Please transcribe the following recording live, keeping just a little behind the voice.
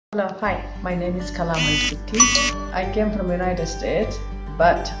Hello, hi, my name is Kalaman Suki. I came from United States,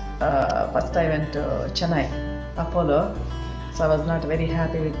 but first I went to Chennai, Apollo, so I was not very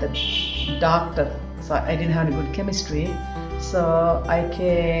happy with the doctor, so I didn't have any good chemistry. So I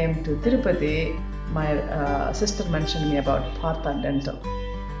came to Tirupati. My sister mentioned me about Partha Dental.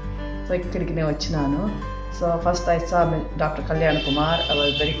 So ikkadiki nenu vachinanu. So first I saw Dr. Kalyan Kumar. I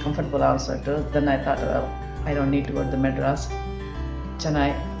was very comfortable also too. Then I thought, well, I don't need to go to the Madras, Chennai.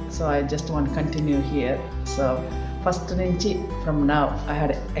 So I just want to continue here. So first nunchi from now I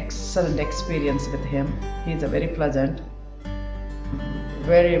had excellent experience with him. He is a very pleasant,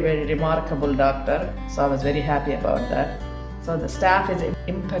 very remarkable doctor. So I was very happy about that. So the staff is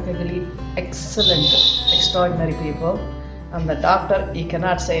impeccably excellent, extraordinary people. And the doctor, he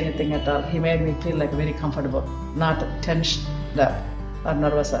cannot say anything at all. He made me feel like very comfortable, not tensed up or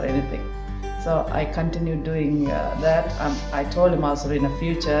nervous or anything. So I continue doing that. I told him also in the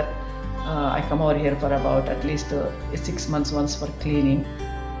future, I come over here for about at least 6 months once for cleaning.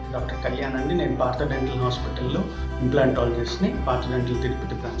 Dr. Kalyan and నేను Partha Dental హాస్పిటల్లో ఇంప్లాంటాలజిస్ట్ని Partha Dental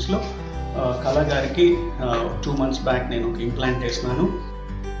Tirupati బ్రాంచ్లో కళా గారికి 2 months back నేను ఒక implant వేసినాను.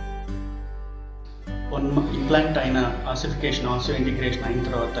 Implant అయిన ossification also integration అయిన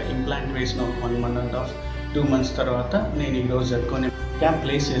తర్వాత ఇంప్లాంట్ వేసిన 1 month and half 2 months తర్వాత నేను ఈరోజు జరుపుకొని క్యాంప్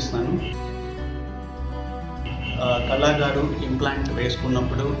ప్లేస్ చేసినాను. కళా గారు ఇంప్లాంట్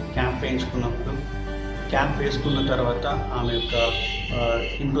వేసుకున్నప్పుడు క్యాంప్ వేసుకున్న తర్వాత ఆమె యొక్క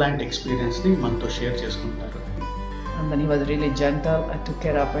ఇంప్లాంట్ ఎక్స్పీరియన్స్ని మనతో షేర్ చేసుకుంటారు. And then he was really gentle. I took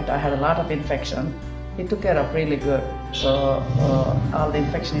care of it. I had a lot of infection. He took care of really good. So all the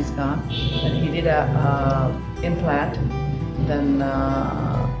infection is gone. And he did a implant. Then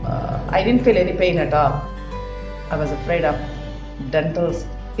I didn't feel any pain at all. I was afraid of dentals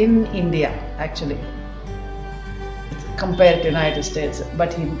in India actually, compared to United States, but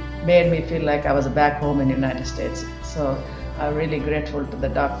he made me feel like I was back home in United States. So I'm really grateful to the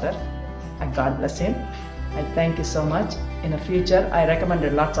doctor. God bless him. I thank you so much. In the future, I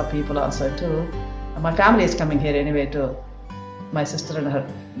recommended lots of people also too. My family is coming here anyway too. My sister and her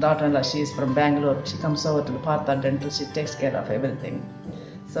daughter-in-law, she is from Bangalore. She comes over to the Partha Dental. She takes care of everything.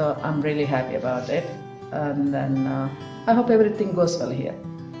 So I'm really happy about it. And then I hope everything goes well here.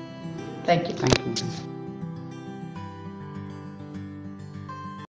 Thank you. Thank you.